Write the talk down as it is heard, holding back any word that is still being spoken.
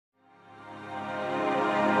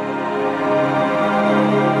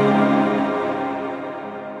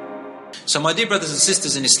So my dear brothers and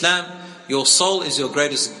sisters in Islam, your soul is your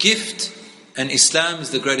greatest gift, and Islam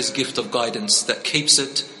is the greatest gift of guidance that keeps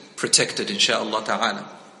it protected, insha'Allah ta'ala.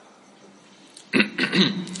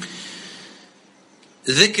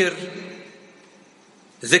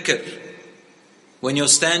 Dhikr. When you're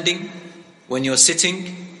standing, when you're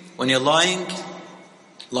sitting, when you're lying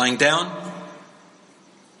down,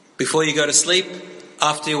 before you go to sleep,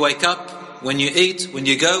 after you wake up, when you eat, when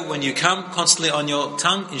you go, when you come, constantly on your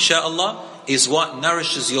tongue, insha'Allah, is what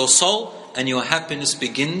nourishes your soul, and your happiness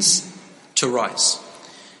begins to rise.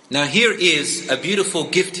 Now here is a beautiful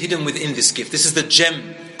gift hidden within this gift. This is the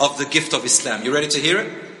gem of the gift of Islam. You ready to hear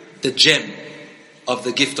it? The gem of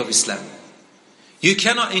the gift of Islam. You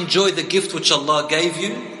cannot enjoy the gift which Allah gave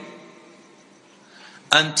you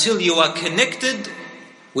until you are connected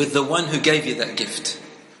with the one who gave you that gift.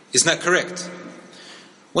 Isn't that correct?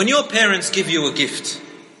 When your parents give you a gift,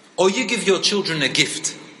 or you give your children a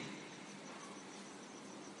gift,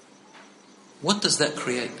 what does that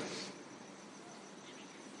create?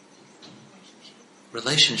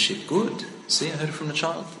 Relationship. Good. See, I heard it from the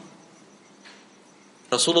child.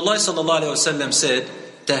 Rasulullah sallallahu alayhi wa sallam said,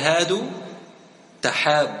 Tahadu,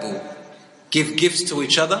 tahabbu. Give gifts to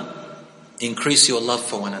each other, increase your love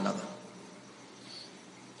for one another.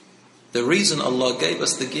 The reason Allah gave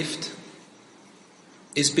us the gift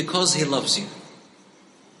is because He loves you.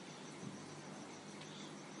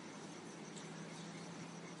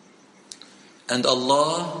 And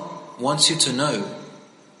Allah wants you to know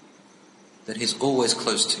that He's always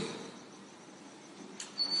close to you.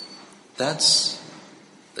 That's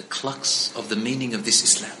the crux of the meaning of this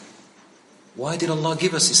Islam. Why did Allah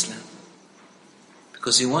give us Islam?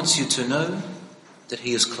 Because He wants you to know that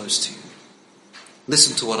He is close to you.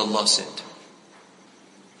 Listen to what Allah said.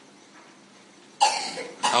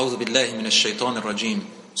 أعوذ بالله من الشيطان الرجيم.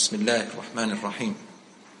 بسم الله الرحمن الرحيم.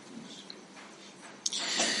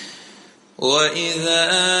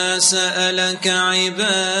 وَإِذَا سَأَلَكَ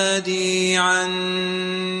عِبَادِي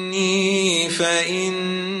عَنِّي فَإِنِّي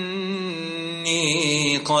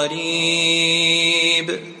قَرِيبٌ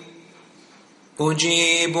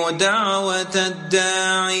أُجِيبُ دَعْوَةَ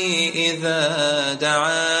الدَّاعِي إِذَا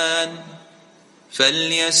دَعَانِ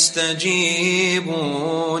فَلْيَسْتَجِيبُوا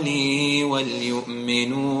لِي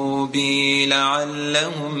وَلْيُؤْمِنُوا بِي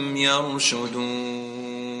لَعَلَّهُمْ يَرْشُدُونَ.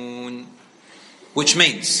 Which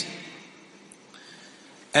means,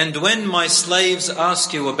 and when my slaves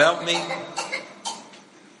ask you about me,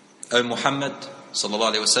 O Muhammad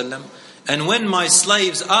sallallahu alaihi wasallam, and when my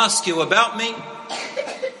slaves ask you about me,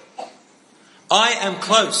 I am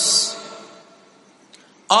close.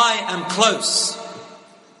 I am close.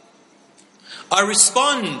 I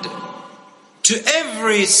respond to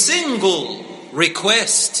every single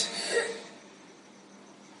request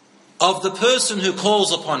of the person who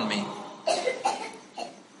calls upon me,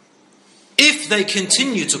 if they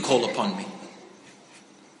continue to call upon me.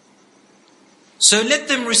 So let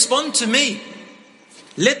them respond to me.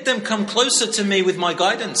 Let them come closer to me with my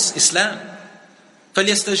guidance, Islam.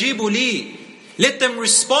 فَلْيَسْتَجِيبُوا لِي. Let them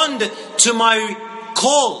respond to my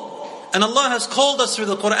call. And Allah has called us through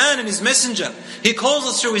the Quran and His Messenger. He calls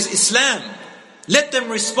us through His Islam. Let them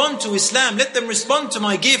respond to Islam. Let them respond to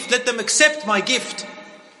my gift. Let them accept my gift.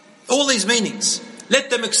 All these meanings. Let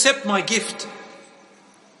them accept my gift.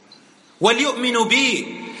 وَلْيُؤْمِنُوا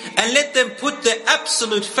بِي. And let them put their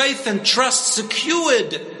absolute faith and trust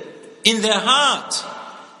secured in their heart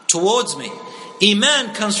towards me.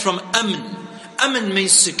 Iman comes from amn. Amn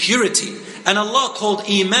means security. And Allah called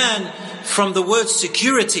Iman from the word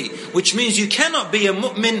security, which means you cannot be a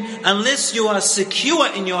mu'min unless you are secure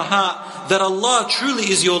in your heart that Allah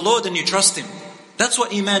truly is your Lord and you trust Him. That's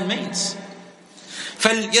what Iman means.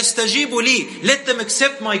 فَلْيَسْتَجِيبُوا لِي. Let them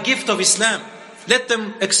accept my gift of Islam. Let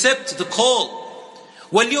them accept the call.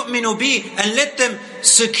 وَلْيُؤْمِنُوا بِي. And let them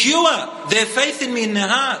secure their faith in me in their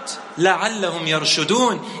heart. لَعَلَّهُمْ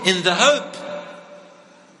يَرْشُدُونَ. In the hope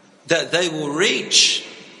that they will reach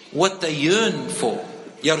what they yearn for.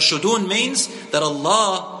 Yarshudun means that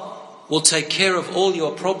Allah will take care of all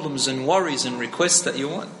your problems and worries and requests that you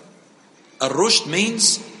want. Ar-Rushd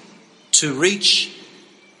means to reach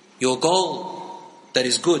your goal that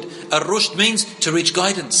is good. Ar-Rushd means to reach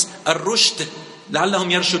guidance. Ar-Rushd,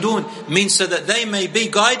 لَعَلَّهُمْ يَرْشُدُونَ, means so that they may be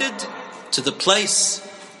guided to the place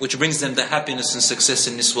which brings them the happiness and success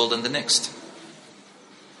in this world and the next.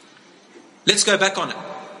 Let's go back on it.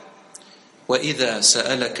 وَإِذَا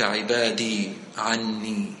سَأَلَكَ عِبَادِي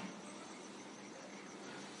عَنِّي.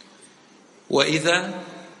 وَإِذَا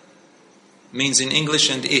means in English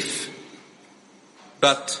and if.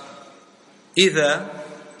 But إِذَا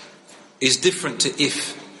is different to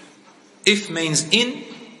if. If means in,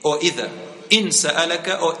 or idha. In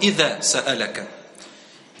sa'alaka or idha sa'alaka.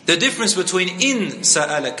 The difference between in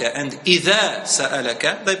sa'alaka and idha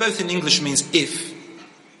sa'alaka, they both in English means if,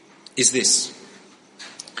 is this.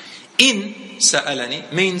 In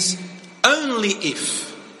sa'alani means only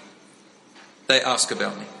if they ask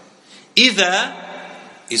about me. Idha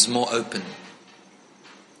is more open.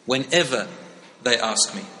 Whenever they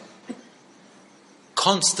ask me.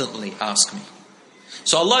 Constantly ask me.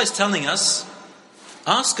 So Allah is telling us,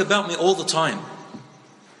 ask about me all the time.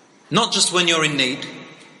 Not just when you're in need.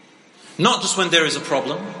 Not just when there is a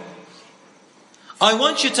problem. I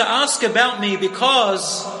want you to ask about me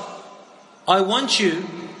because I want you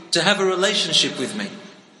to have a relationship with me.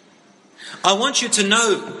 I want you to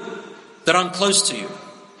know that I'm close to you.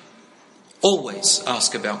 Always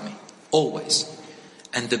ask about me. Always.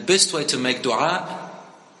 And the best way to make dua,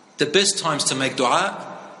 the best times to make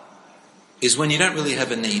dua is when you don't really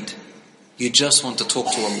have a need. You just want to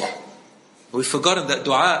talk to Allah. We've forgotten that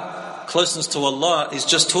dua, closeness to Allah, is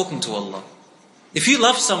just talking to Allah. If you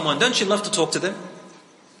love someone, don't you love to talk to them?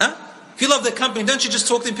 Huh? If you love their company, don't you just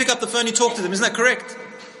talk to them, pick up the phone, you talk to them? Isn't that correct?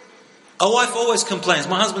 A wife always complains,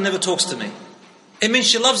 my husband never talks to me. It means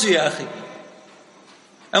she loves you, ya akhi.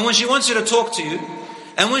 And when she wants you to talk to you,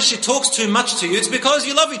 and when she talks too much to you, it's because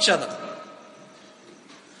you love each other.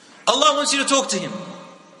 Allah wants you to talk to Him.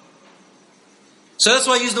 So that's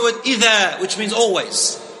why I use the word idha, which means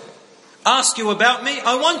always. Ask you about me,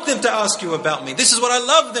 I want them to ask you about me. This is what I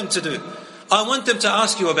love them to do. I want them to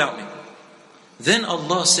ask you about me. Then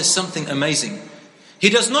Allah says something amazing. He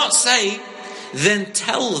does not say, then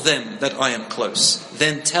tell them that I am close.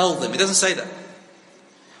 Then tell them. He doesn't say that.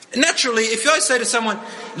 Naturally, if I say to someone,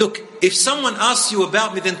 look, if someone asks you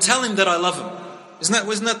about me, then tell him that I love him.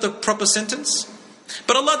 Wasn't that the proper sentence?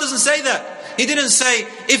 But Allah doesn't say that. He didn't say,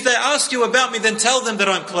 if they ask you about me, then tell them that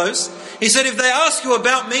I'm close. He said, if they ask you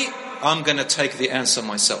about me, I'm going to take the answer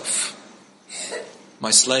myself.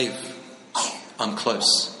 My slave, I'm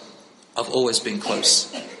close. I've always been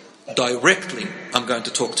close. Directly, I'm going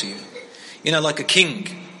to talk to you. You know, like a king.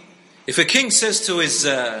 If a king says to his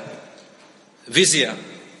vizier,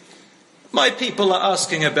 my people are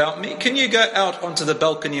asking about me, can you go out onto the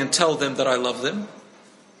balcony and tell them that I love them?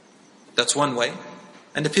 That's one way.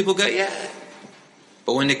 And the people go, yeah.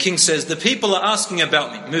 But when the king says, the people are asking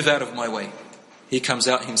about me, move out of my way. He comes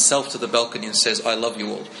out himself to the balcony and says, I love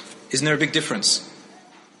you all. Isn't there a big difference?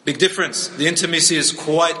 Big difference. The intimacy is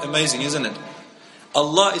quite amazing, isn't it?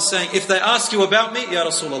 Allah is saying, if they ask you about me, Ya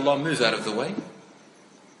Rasulullah, move out of the way.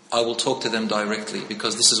 I will talk to them directly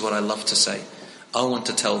because this is what I love to say. I want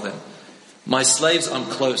to tell them. My slaves, I'm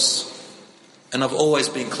close. And I've always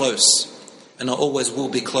been close. And I always will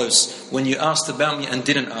be close. When you asked about me and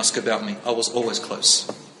didn't ask about me, I was always close.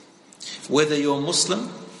 Whether you're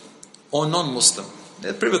Muslim or non-Muslim.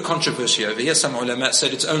 There's a bit of a controversy over here. Some ulama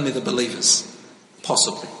said it's only the believers.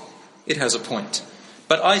 Possibly. It has a point.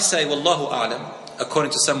 But I say, Wallahu a'lam,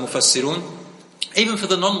 according to some mufassirun, even for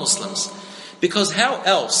the non-Muslims. Because how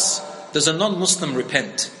else does a non-Muslim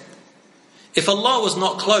repent? If Allah was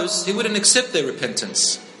not close, He wouldn't accept their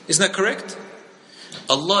repentance. Isn't that correct?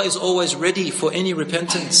 Allah is always ready for any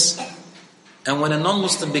repentance. And when a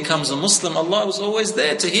non-Muslim becomes a Muslim, Allah was always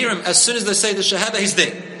there to hear him. As soon as they say the Shahada, He's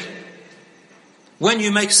there. When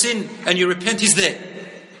you make sin and you repent, He's there.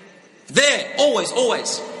 There, always,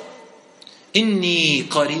 always. Inni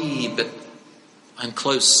qareeb. I'm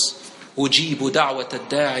close. Ujibu da'wat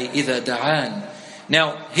ad-da'i idha da'an.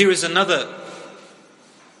 Now, here is another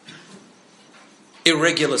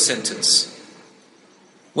irregular sentence.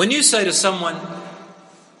 When you say to someone,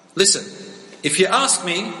 listen, if you ask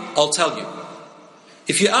me, I'll tell you.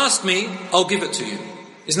 If you ask me, I'll give it to you.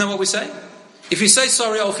 Isn't that what we say? If you say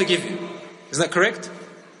sorry, I'll forgive you. Isn't that correct?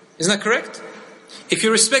 Isn't that correct? If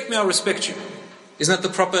you respect me, I'll respect you. Isn't that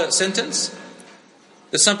the proper sentence?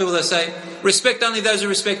 There's some people that say, respect only those who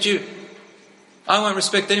respect you. I won't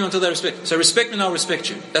respect anyone until they respect. So respect me and I'll respect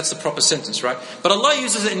you. That's the proper sentence, right? But Allah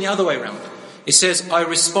uses it in the other way around. He says, I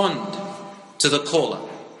respond to the caller.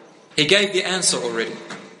 He gave the answer already.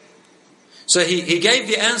 So he gave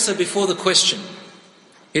the answer before the question.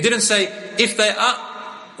 He didn't say,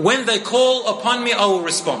 when they call upon me, I will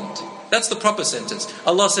respond. That's the proper sentence.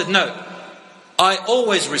 Allah said, no, I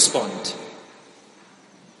always respond.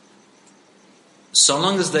 So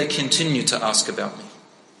long as they continue to ask about me.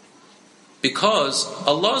 Because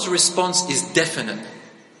Allah's response is definite.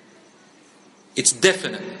 It's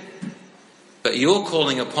definite. But your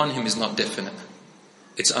calling upon Him is not definite.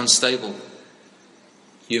 It's unstable.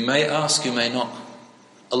 You may ask, you may not.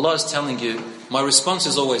 Allah is telling you, my response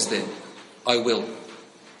is always there. I will.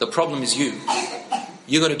 The problem is you.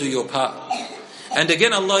 You got to do your part. And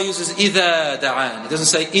again Allah uses إِذَا دَعَانِ. It doesn't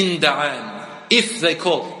say إِن دَعَانِ. If they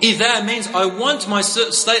call. إِذَا means I want my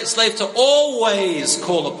slave to always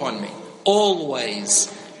call upon me. Always.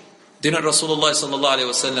 Didn't Rasulullah sallallahu alayhi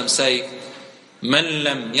wa sallam say, مَنْ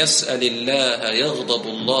لَمْ يَسْأَلِ اللَّهَ يَغْضَبُ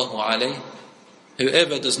اللَّهُ عَلَيْهِ.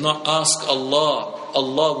 Whoever does not ask Allah,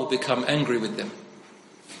 Allah will become angry with them.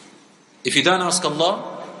 If you don't ask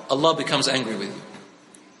Allah, Allah becomes angry with you.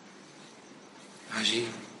 Ajib.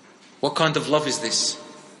 What kind of love is this?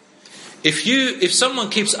 If someone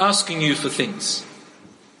keeps asking you for things,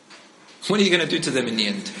 what are you going to do to them in the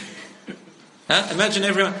end?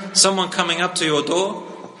 Imagine someone coming up to your door.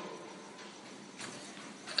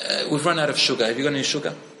 We've run out of sugar. Have you got any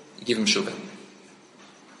sugar? You give him sugar.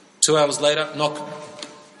 2 hours later, knock.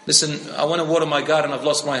 Listen, I want to water my garden. I've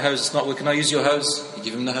lost my hose. It's not working. Can I use your hose? You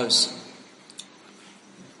give him the hose.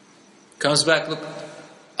 Comes back. Look,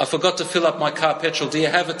 I forgot to fill up my car petrol. Do you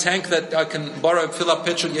have a tank that I can borrow, fill up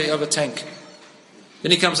petrol? Yeah, you have a tank.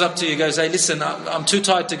 Then he comes up to you and goes, hey, listen, I'm too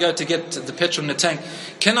tired to go to get the petrol in the tank.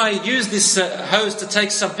 Can I use this hose to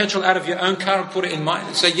take some petrol out of your own car and put it in mine?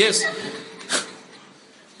 You say, yes.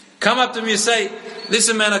 Come up to me and say,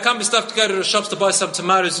 listen man, I can't be stuffed to go to the shops to buy some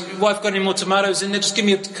tomatoes. Your wife got any more tomatoes in there? Just give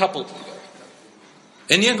me a couple.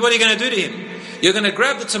 In the end, what are you going to do to him? You're going to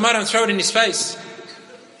grab the tomato and throw it in his face.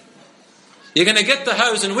 You're going to get the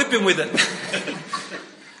hose and whip him with it.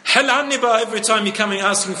 Hal anniba every time you're coming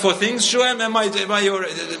asking for things. Shu'am,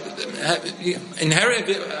 have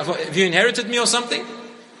you inherited me or something?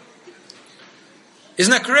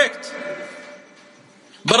 Isn't that correct?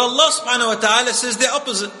 But Allah subhanahu wa ta'ala says the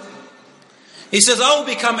opposite. He says, I will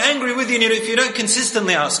become angry with you if you don't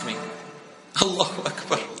consistently ask me. Allahu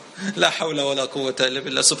Akbar. La hawla wa la quwwata illa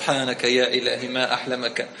billah. Subhanaka ya ilahi ma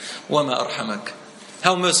ahlamaka wa ma arhamak.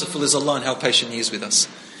 How merciful is Allah and how patient He is with us.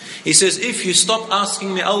 He says, if you stop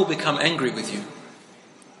asking me, I will become angry with you.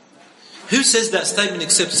 Who says that statement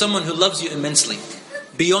except someone who loves you immensely,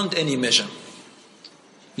 beyond any measure?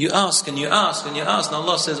 You ask and you ask and you ask, and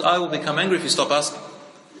Allah says, I will become angry if you stop asking.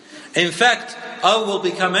 In fact, I will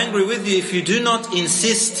become angry with you if you do not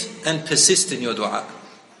insist and persist in your dua.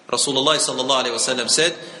 Rasulullah sallallahu alayhi wa sallam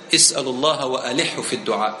said, Is'alullah wa alihu fi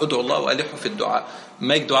dua. Ud'u Allah wa alihu fi dua.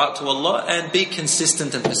 Make dua to Allah and be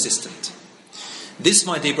consistent and persistent. This,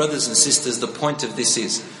 my dear brothers and sisters, the point of this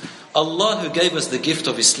is, Allah who gave us the gift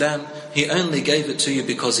of Islam, He only gave it to you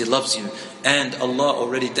because He loves you. And Allah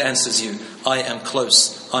already answers you, I am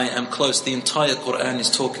close, I am close. The entire Quran is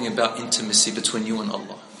talking about intimacy between you and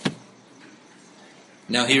Allah.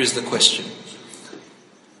 Now here is the question.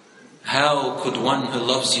 How could one who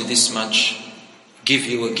loves you this much give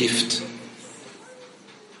you a gift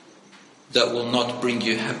that will not bring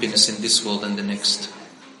you happiness in this world and the next?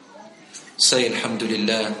 Say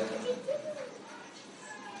Alhamdulillah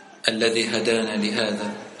الذي هدانا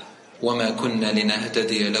لهذا وما كنا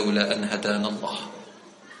لنهتدي لولا أن هدانا الله.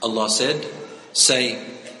 Allah said, say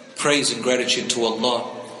praise and gratitude to Allah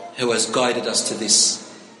who has guided us to this,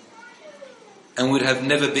 and would have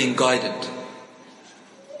never been guided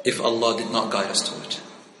if Allah did not guide us to it.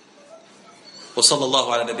 وصلى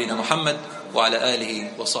الله على نبينا محمد وعلى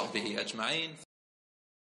آله وصحبه أجمعين.